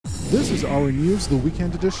This is our news, the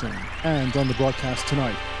weekend edition, and on the broadcast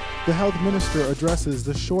tonight, the health minister addresses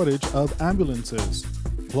the shortage of ambulances.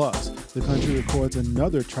 Plus, the country records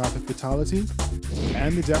another traffic fatality,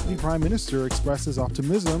 and the deputy prime minister expresses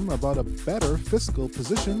optimism about a better fiscal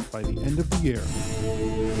position by the end of the year.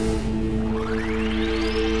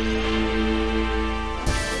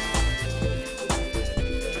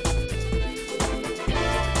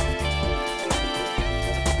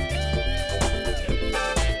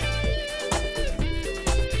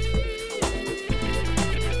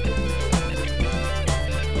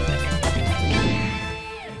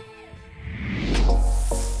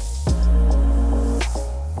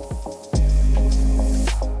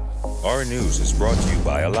 Our news is brought to you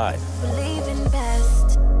by Alive.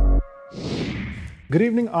 Good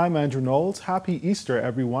evening, I'm Andrew Knowles. Happy Easter,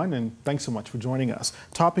 everyone, and thanks so much for joining us.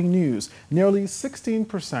 Topping news, nearly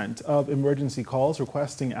 16% of emergency calls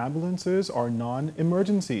requesting ambulances are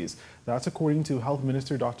non-emergencies. That's according to Health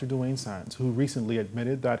Minister Dr. Duane Sands, who recently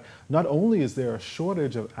admitted that not only is there a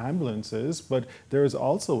shortage of ambulances, but there is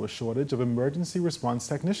also a shortage of emergency response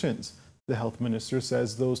technicians. The health minister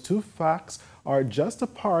says those two facts are just a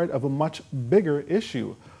part of a much bigger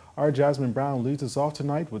issue. Our Jasmine Brown leads us off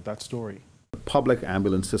tonight with that story. The public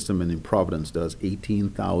ambulance system in Providence does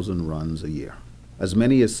 18,000 runs a year. As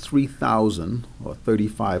many as 3,000 or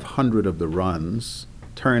 3,500 of the runs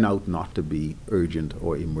turn out not to be urgent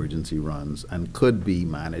or emergency runs and could be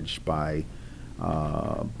managed by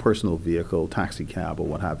personal vehicle, taxi cab, or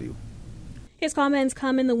what have you. His comments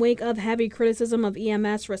come in the wake of heavy criticism of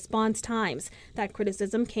EMS response times. That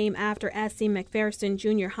criticism came after S.C. McPherson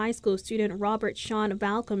Junior High School student Robert Sean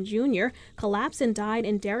Balcom Jr. collapsed and died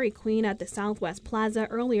in Dairy Queen at the Southwest Plaza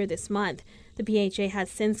earlier this month. The PHA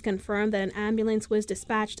has since confirmed that an ambulance was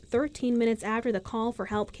dispatched 13 minutes after the call for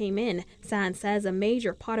help came in. Sands says a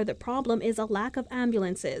major part of the problem is a lack of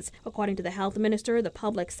ambulances. According to the health minister, the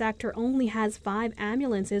public sector only has 5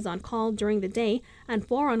 ambulances on call during the day and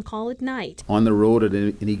 4 on call at night. On the road at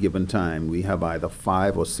any given time, we have either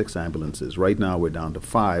 5 or 6 ambulances. Right now we're down to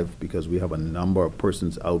 5 because we have a number of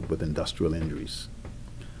persons out with industrial injuries.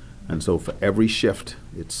 And so for every shift,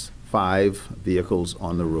 it's 5 vehicles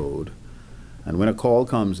on the road. And when a call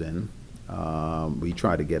comes in, we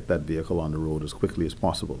try to get that vehicle on the road as quickly as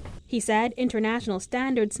possible. He said international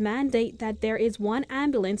standards mandate that there is 1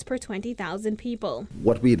 ambulance per 20,000 people.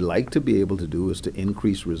 What we'd like to be able to do is to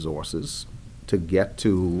increase resources to get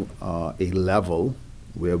to a level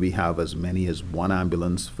where we have as many as 1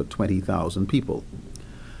 ambulance for 20,000 people.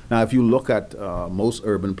 Now, if you look at most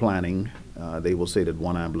urban planning, they will say that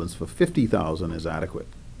 1 ambulance for 50,000 is adequate.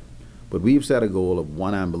 But we've set a goal of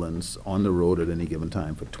 1 ambulance on the road at any given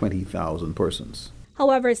time for 20,000 persons.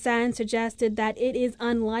 However, Sands suggested that it is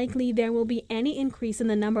unlikely there will be any increase in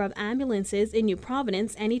the number of ambulances in New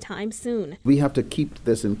Providence anytime soon. We have to keep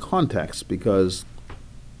this in context because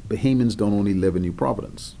Bahamians don't only live in New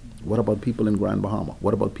Providence. What about people in Grand Bahama?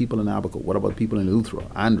 What about people in Abaco? What about people in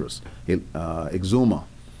Eleuthera, Andros, Exuma?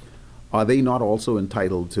 Are they not also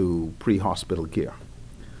entitled to pre-hospital care?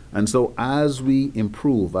 And so as we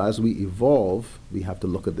improve, as we evolve, we have to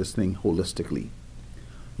look at this thing holistically.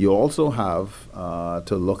 You also have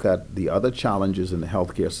to look at the other challenges in the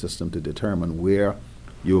healthcare system to determine where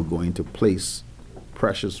you're going to place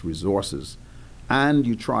precious resources, and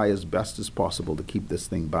you try as best as possible to keep this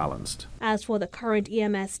thing balanced. As for the current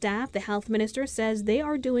EMS staff, the health minister says they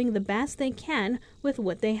are doing the best they can with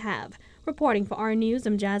what they have. Reporting for our news,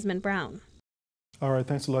 I'm Jasmine Brown. All right,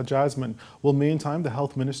 thanks a lot, Jasmine. Well, meantime, the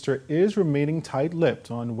health minister is remaining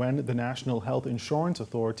tight-lipped on when the National Health Insurance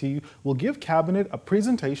Authority will give Cabinet a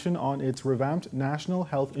presentation on its revamped National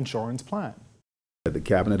Health Insurance Plan. The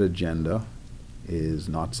Cabinet agenda is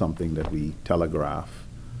not something that we telegraph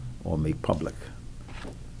or make public.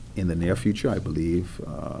 In the near future, I believe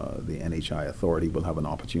the NHI Authority will have an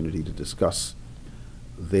opportunity to discuss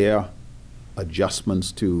their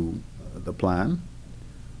adjustments to the plan,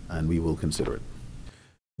 and we will consider it.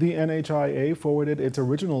 The NHIA forwarded its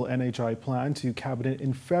original NHI plan to Cabinet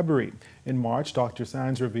in February. In March, Dr.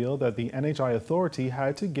 Sands revealed that the NHI Authority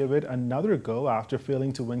had to give it another go after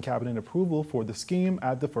failing to win Cabinet approval for the scheme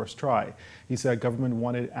at the first try. He said government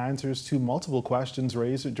wanted answers to multiple questions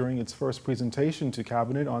raised during its first presentation to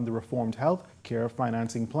Cabinet on the reformed health care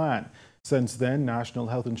financing plan. Since then, National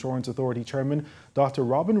Health Insurance Authority Chairman Dr.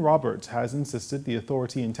 Robin Roberts has insisted the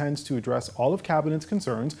authority intends to address all of Cabinet's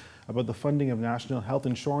concerns about the funding of national health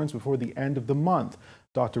insurance before the end of the month.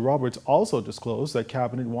 Dr. Roberts also disclosed that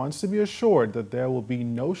Cabinet wants to be assured that there will be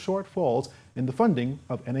no shortfalls in the funding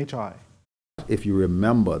of NHI. If you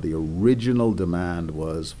remember, the original demand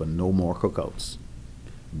was for no more cookouts.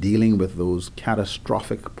 dealing with those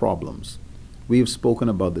catastrophic problems. We've spoken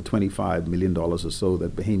about the $25 million or so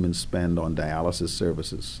that Bahamians spend on dialysis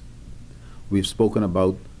services. We've spoken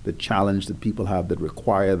about the challenge that people have that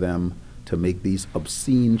require them to make these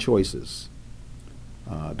obscene choices.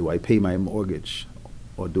 Do I pay my mortgage,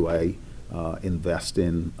 or do I invest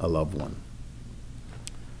in a loved one?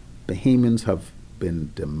 Bahamians have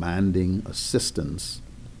been demanding assistance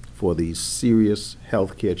for these serious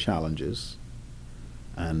healthcare challenges,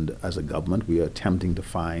 and as a government we are attempting to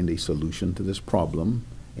find a solution to this problem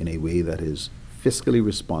in a way that is fiscally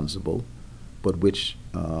responsible, but which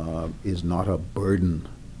is not a burden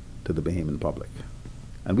to the Bahamian public.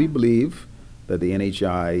 And we believe that the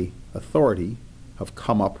NHI authority have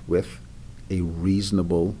come up with a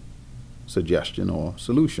reasonable suggestion or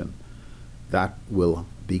solution that will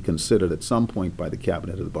be considered at some point by the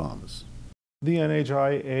Cabinet of the Bahamas. The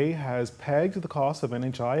NHIA has pegged the cost of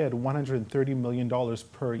NHI at $130 million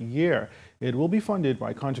per year. It will be funded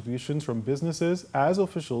by contributions from businesses as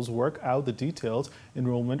officials work out the details.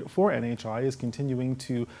 Enrollment for NHI is continuing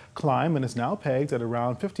to climb and is now pegged at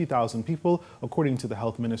around 50,000 people, according to the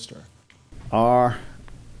health minister. Our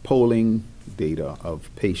polling data of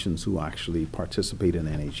patients who actually participate in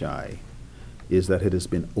NHI is that it has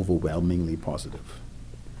been overwhelmingly positive.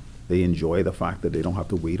 They enjoy the fact that they don't have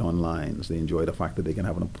to wait on lines. They enjoy the fact that they can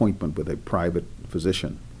have an appointment with a private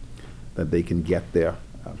physician, that they can get their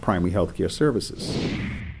primary health care services.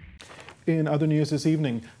 In other news this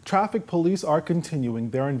evening, traffic police are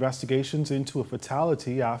continuing their investigations into a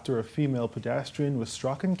fatality after a female pedestrian was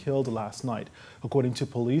struck and killed last night. According to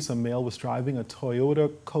police, a male was driving a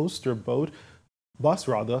Toyota Coaster bus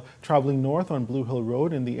traveling north on Blue Hill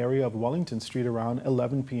Road in the area of Wellington Street around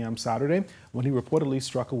 11 p.m. Saturday when he reportedly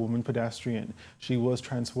struck a woman pedestrian. She was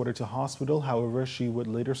transported to hospital, however, she would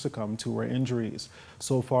later succumb to her injuries.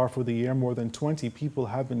 So far for the year, more than 20 people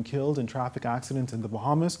have been killed in traffic accidents in the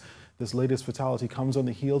Bahamas. This latest fatality comes on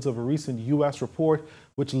the heels of a recent U.S. report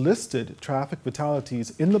which listed traffic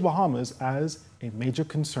fatalities in the Bahamas as a major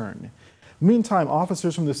concern. Meantime,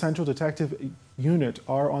 officers from the Central Detective Unit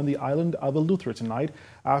are on the island of Eleuthera tonight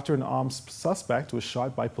after an armed suspect was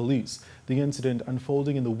shot by police. The incident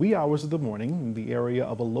unfolding in the wee hours of the morning in the area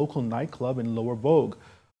of a local nightclub in Lower Bogue.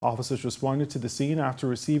 Officers responded to the scene after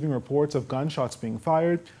receiving reports of gunshots being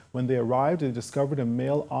fired. When they arrived, they discovered a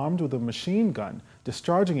male armed with a machine gun,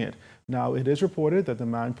 discharging it. Now, it is reported that the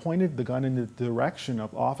man pointed the gun in the direction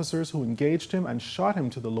of officers who engaged him and shot him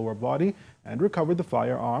to the lower body and recovered the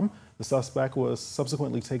firearm. The suspect was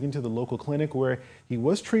subsequently taken to the local clinic where he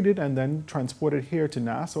was treated and then transported here to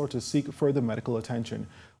Nassau to seek further medical attention.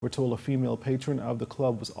 We're told a female patron of the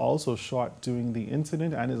club was also shot during the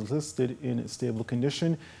incident and is listed in stable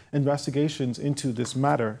condition. Investigations into this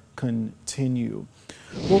matter continue.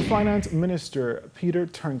 Well, Finance Minister Peter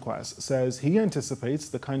Turnquest says he anticipates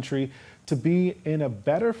the country to be in a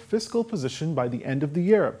better fiscal position by the end of the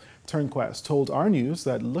year. Turnquest told our news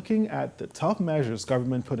that looking at the tough measures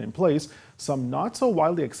government put in place, some not so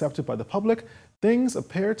widely accepted by the public, things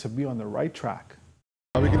appear to be on the right track.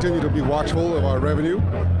 We continue to be watchful of our revenue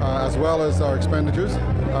as well as our expenditures,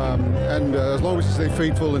 and as long as we stay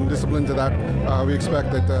faithful and disciplined to that, we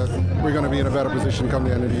expect that we're going to be in a better position come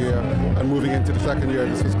the end of the year and moving into the second year of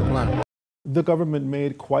this fiscal plan. The government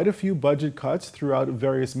made quite a few budget cuts throughout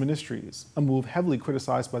various ministries, a move heavily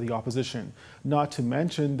criticized by the opposition. Not to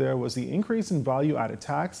mention there was the increase in value-added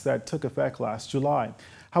tax that took effect last July.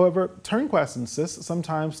 However, Turnquest insists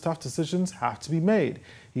sometimes tough decisions have to be made.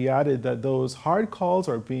 He added that those hard calls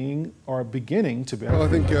are beginning to bear. Well, I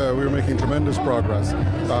think we're making tremendous progress.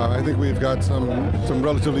 I think we've got some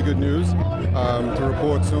relatively good news to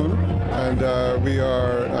report soon, and we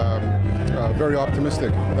are very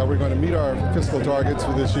optimistic that we're going to meet our fiscal targets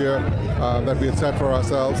for this year that we had set for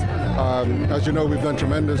ourselves. As you know, we've done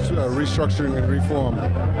tremendous restructuring and reform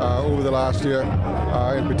over the last year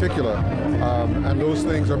in particular, and those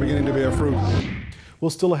things are beginning to bear fruit. Well,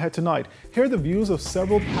 still ahead tonight, hear the views of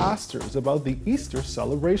several pastors about the Easter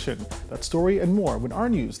celebration. That story and more when our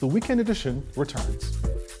news, the weekend edition, returns.